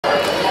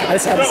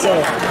just had to say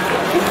it.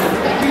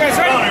 You guys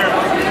ready?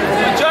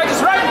 The judge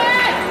is ready.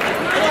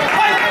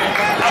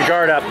 Put your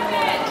guard up.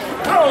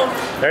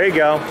 There you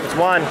go. It's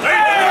one.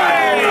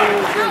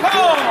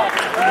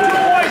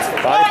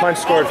 Body punch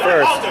scored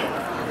first.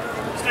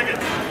 Stick it.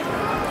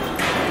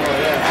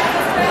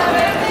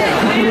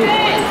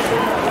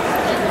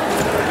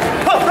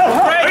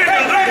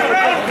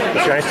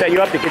 He's trying to set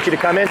you up to get you to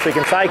come in so he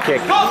can side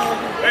kick.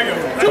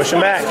 Push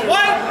him back.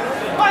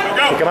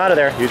 Kick him out of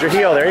there. Use your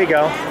heel. There you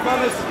go.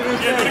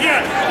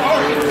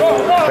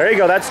 There you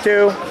go. That's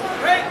two.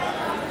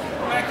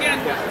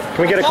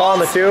 Can we get a call on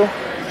the two?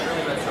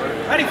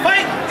 Ready,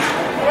 fight!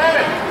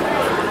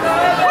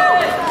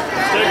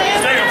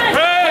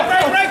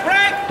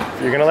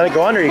 You're going to let it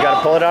go under. You got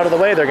to pull it out of the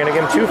way. They're going to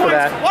give him two for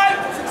that.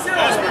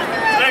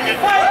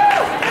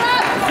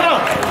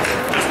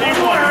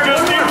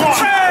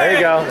 There you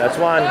go. That's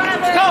one.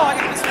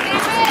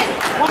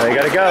 There you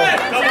got to go.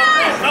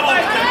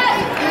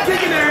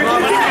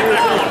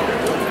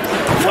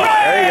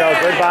 There you go.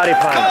 Good body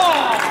punch.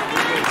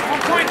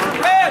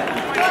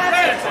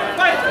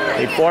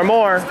 Need four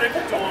more.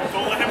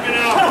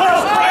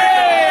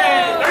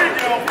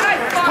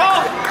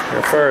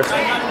 You're first.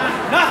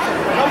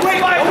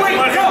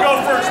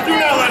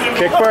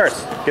 Kick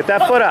first. Get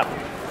that foot up.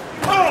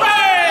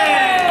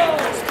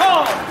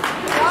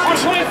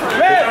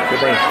 Good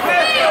thing.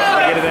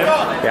 Get it in?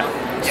 Yeah.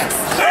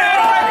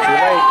 Too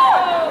late.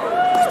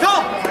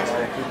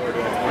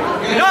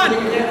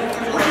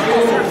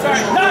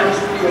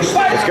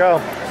 Let's go.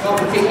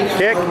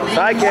 Kick.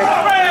 Side kick.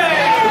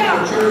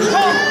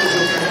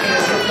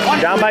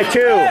 Down by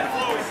two.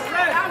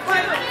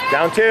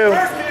 Down two.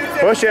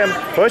 Push him.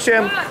 Push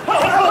him.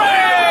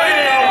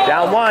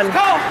 Down one.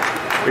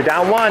 You're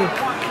down one.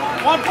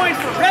 1 point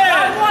for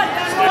Red.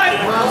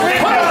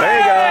 There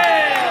you go.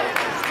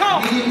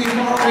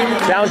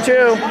 Down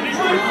two.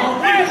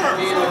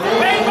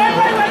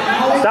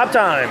 Stop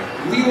time.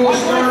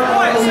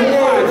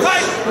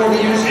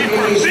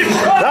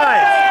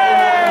 Nice.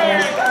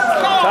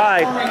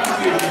 Tied.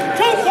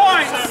 2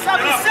 points.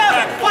 76.